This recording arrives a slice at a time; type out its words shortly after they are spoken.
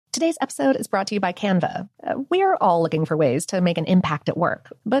Today's episode is brought to you by Canva. We're all looking for ways to make an impact at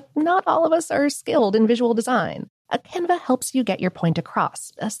work, but not all of us are skilled in visual design. Canva helps you get your point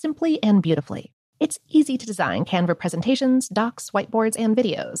across, simply and beautifully. It's easy to design Canva presentations, docs, whiteboards, and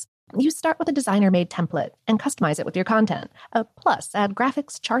videos. You start with a designer-made template and customize it with your content. Plus, add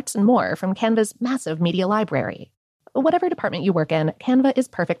graphics, charts, and more from Canva's massive media library. Whatever department you work in, Canva is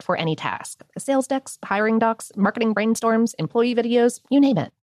perfect for any task. Sales decks, hiring docs, marketing brainstorms, employee videos, you name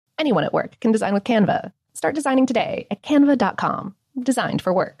it. Anyone at work can design with Canva. Start designing today at canva.com. Designed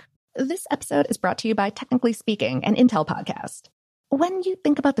for work. This episode is brought to you by Technically Speaking, an Intel podcast. When you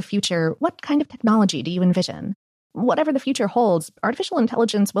think about the future, what kind of technology do you envision? Whatever the future holds, artificial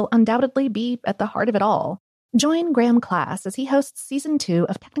intelligence will undoubtedly be at the heart of it all. Join Graham Class as he hosts Season 2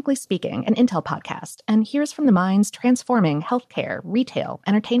 of Technically Speaking, an Intel podcast, and hears from the minds transforming healthcare, retail,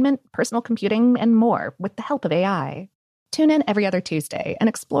 entertainment, personal computing, and more with the help of AI. Tune in every other Tuesday and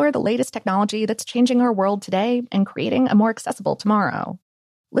explore the latest technology that's changing our world today and creating a more accessible tomorrow.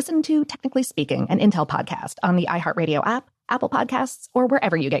 Listen to Technically Speaking, an Intel podcast on the iHeartRadio app, Apple Podcasts, or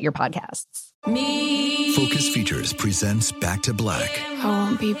wherever you get your podcasts. Focus Features presents Back to Black. I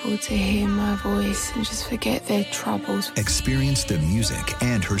want people to hear my voice and just forget their troubles. Experience the music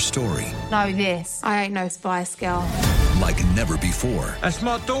and her story. Know this, I ain't no Spice Girl. Like never before. That's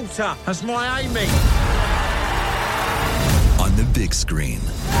my daughter. That's my Amy. On the big screen.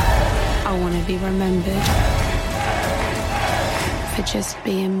 I want to be remembered for just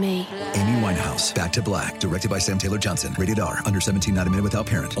being me. Amy Winehouse, Back to Black, directed by Sam Taylor Johnson. Rated R, under 17, not a minute without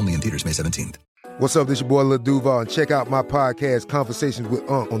parent. Only in theaters May 17th. What's up, this your boy Lil Duval, and check out my podcast, Conversations with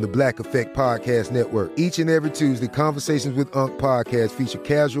Unc, on the Black Effect Podcast Network. Each and every Tuesday, Conversations with Unc podcast feature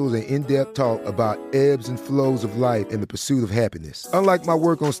casual and in-depth talk about ebbs and flows of life and the pursuit of happiness. Unlike my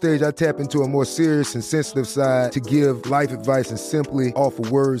work on stage, I tap into a more serious and sensitive side to give life advice and simply offer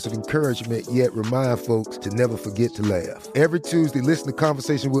words of encouragement, yet remind folks to never forget to laugh. Every Tuesday, listen to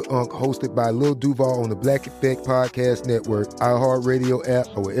Conversation with Unc, hosted by Lil Duval on the Black Effect Podcast Network, iHeartRadio app,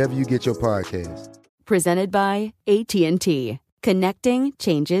 or wherever you get your podcasts. Presented by AT&T. Connecting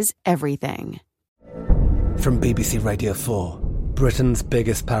changes everything. From BBC Radio 4, Britain's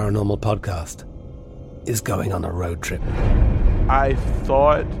biggest paranormal podcast is going on a road trip. I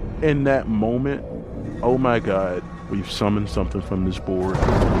thought in that moment, oh my God, we've summoned something from this board.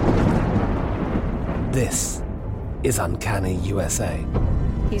 This is Uncanny USA.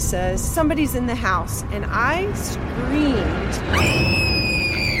 He says, somebody's in the house, and I screamed.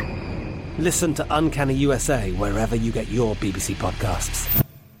 Listen to Uncanny USA wherever you get your BBC podcasts,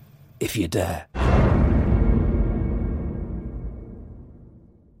 if you dare.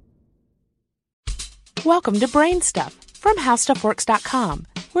 Welcome to Brain Stuff from HowStuffWorks.com,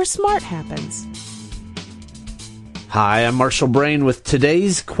 where smart happens. Hi, I'm Marshall Brain with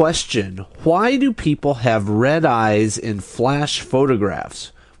today's question. Why do people have red eyes in flash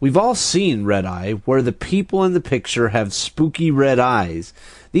photographs? We've all seen red eye, where the people in the picture have spooky red eyes.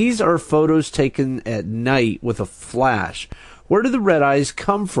 These are photos taken at night with a flash. Where do the red eyes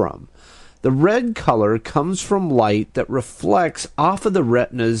come from? The red color comes from light that reflects off of the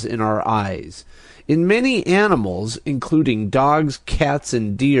retinas in our eyes. In many animals, including dogs, cats,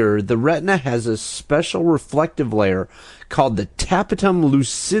 and deer, the retina has a special reflective layer called the tapetum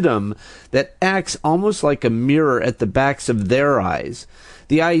lucidum that acts almost like a mirror at the backs of their eyes.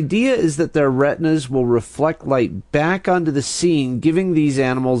 The idea is that their retinas will reflect light back onto the scene, giving these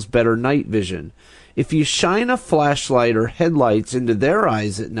animals better night vision. If you shine a flashlight or headlights into their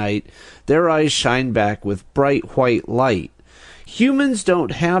eyes at night, their eyes shine back with bright white light. Humans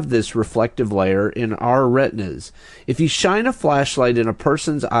don't have this reflective layer in our retinas. If you shine a flashlight in a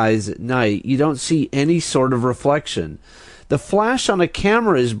person's eyes at night, you don't see any sort of reflection. The flash on a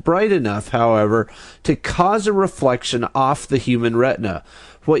camera is bright enough, however, to cause a reflection off the human retina.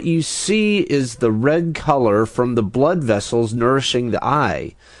 What you see is the red color from the blood vessels nourishing the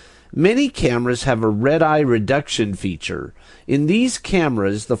eye. Many cameras have a red eye reduction feature. In these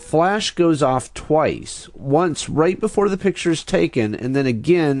cameras, the flash goes off twice, once right before the picture is taken, and then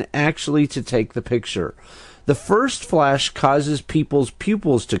again actually to take the picture. The first flash causes people's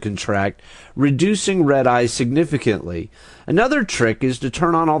pupils to contract, reducing red eye significantly. Another trick is to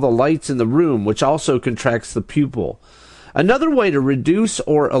turn on all the lights in the room, which also contracts the pupil. Another way to reduce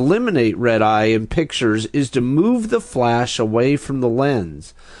or eliminate red eye in pictures is to move the flash away from the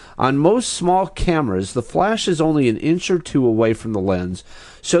lens. On most small cameras, the flash is only an inch or two away from the lens,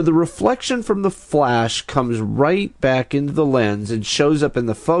 so the reflection from the flash comes right back into the lens and shows up in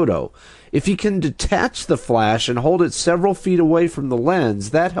the photo. If you can detach the flash and hold it several feet away from the lens,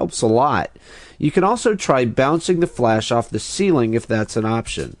 that helps a lot. You can also try bouncing the flash off the ceiling if that's an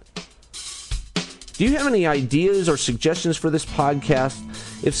option. Do you have any ideas or suggestions for this podcast?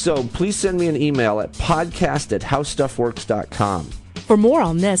 If so, please send me an email at podcast@howstuffworks.com. For more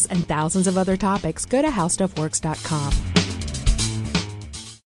on this and thousands of other topics, go to howstuffworks.com.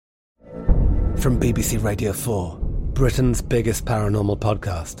 From BBC Radio 4, Britain's biggest paranormal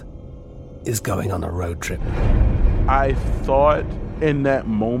podcast is going on a road trip. I thought in that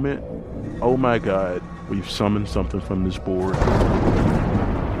moment, oh my God, we've summoned something from this board.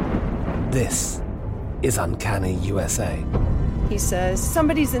 This is Uncanny USA. He says,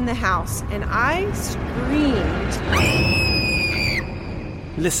 somebody's in the house, and I screamed.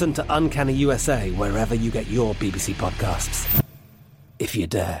 Listen to Uncanny USA wherever you get your BBC podcasts, if you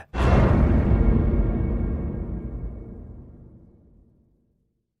dare.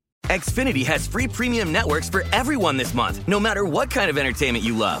 Xfinity has free premium networks for everyone this month, no matter what kind of entertainment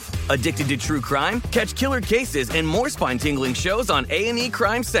you love. Addicted to true crime? Catch killer cases and more spine-tingling shows on A&E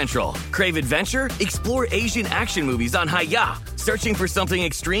Crime Central. Crave adventure? Explore Asian action movies on Hi-Ya. Searching for something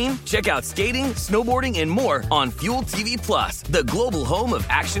extreme? Check out skating, snowboarding, and more on Fuel TV Plus, the global home of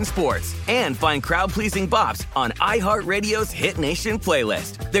action sports. And find crowd-pleasing bops on iHeartRadio's Hit Nation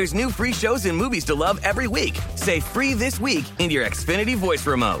playlist. There's new free shows and movies to love every week. Say free this week in your Xfinity voice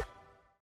remote.